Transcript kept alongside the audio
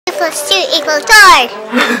plus 2 equals 4.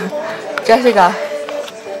 Jessica.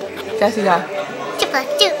 2 plus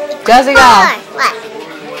 2 equals Jessica. 4. What?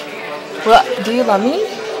 Well, do you love me?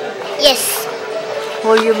 Yes.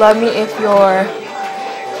 Will you love me if you're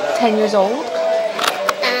 10 years old?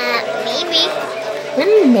 Maybe. What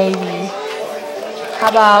do you mean maybe? How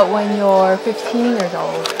about when you're 15 years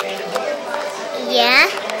old? Yeah.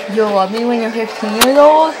 You'll love me when you're 15 years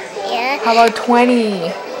old? Yeah. How about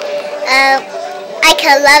 20? I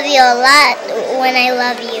can love you a lot when I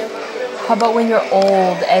love you. How about when you're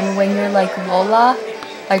old and when you're like Lola,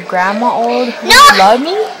 like grandma old? No! You love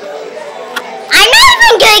me? I'm not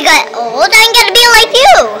even gonna get old. I'm gonna be like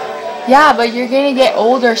you. Yeah, but you're gonna get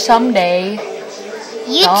older someday.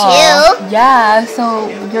 You too. Yeah, so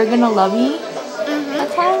you're gonna love me? Mhm.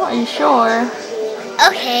 That's fine. Are you sure?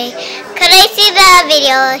 Okay. Could I see the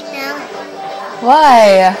video now?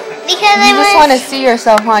 Why? Because You just want to see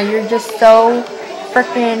yourself, huh? You're just so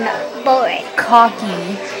freaking bored.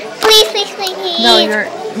 cocky. Please, please, please.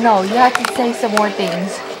 No, you have to say some more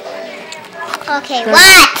things. Okay,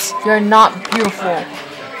 what? You're not beautiful.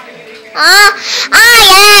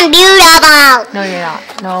 I am beautiful. No, you're not.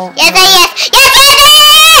 No. Yes, no. I yes.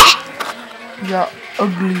 Yes, You're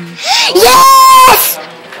ugly. yes.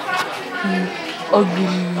 Ugly.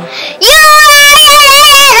 Yes.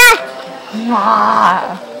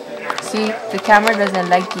 Mwah. See, the camera doesn't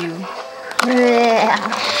like you.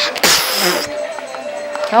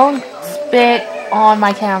 Don't spit on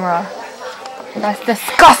my camera. That's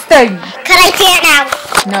disgusting. Could I see it now?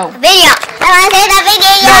 No. Video. I want to see the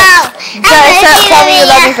video. No. Tell me you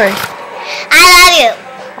love me first. I love you.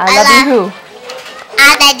 I love you who?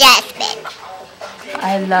 I'm the Jasmine.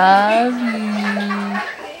 I love you.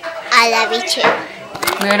 I love you too.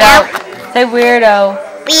 Weirdo. Say weirdo.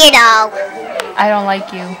 Weirdo. I don't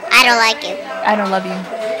like you. I don't like you. I don't love you.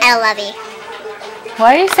 I don't love you.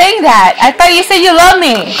 Why are you saying that? I thought you said you love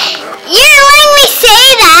me. You didn't let me say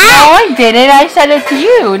that. No, I didn't. I said it to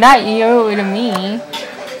you, not you to me.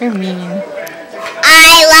 You're mean.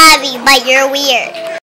 I love you, but you're weird.